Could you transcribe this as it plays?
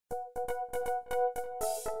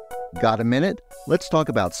Got a minute? Let's talk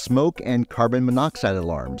about smoke and carbon monoxide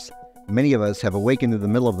alarms. Many of us have awakened in the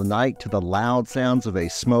middle of the night to the loud sounds of a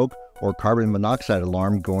smoke or carbon monoxide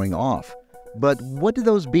alarm going off. But what do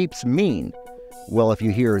those beeps mean? Well, if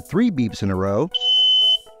you hear 3 beeps in a row,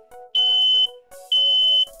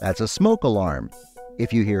 that's a smoke alarm.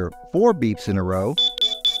 If you hear 4 beeps in a row,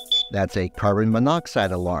 that's a carbon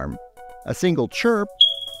monoxide alarm. A single chirp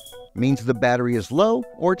means the battery is low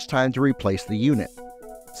or it's time to replace the unit.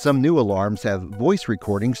 Some new alarms have voice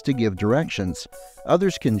recordings to give directions.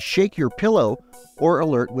 Others can shake your pillow or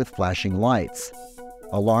alert with flashing lights.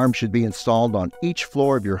 Alarms should be installed on each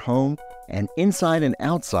floor of your home and inside and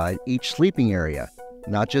outside each sleeping area,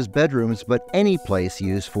 not just bedrooms, but any place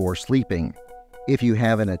used for sleeping. If you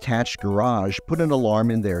have an attached garage, put an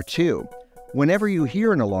alarm in there too. Whenever you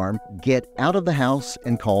hear an alarm, get out of the house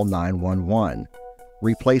and call 911.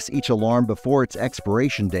 Replace each alarm before its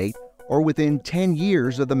expiration date or within 10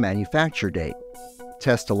 years of the manufacture date.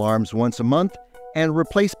 Test alarms once a month and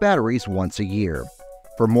replace batteries once a year.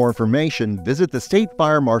 For more information, visit the State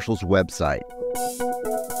Fire Marshal's website.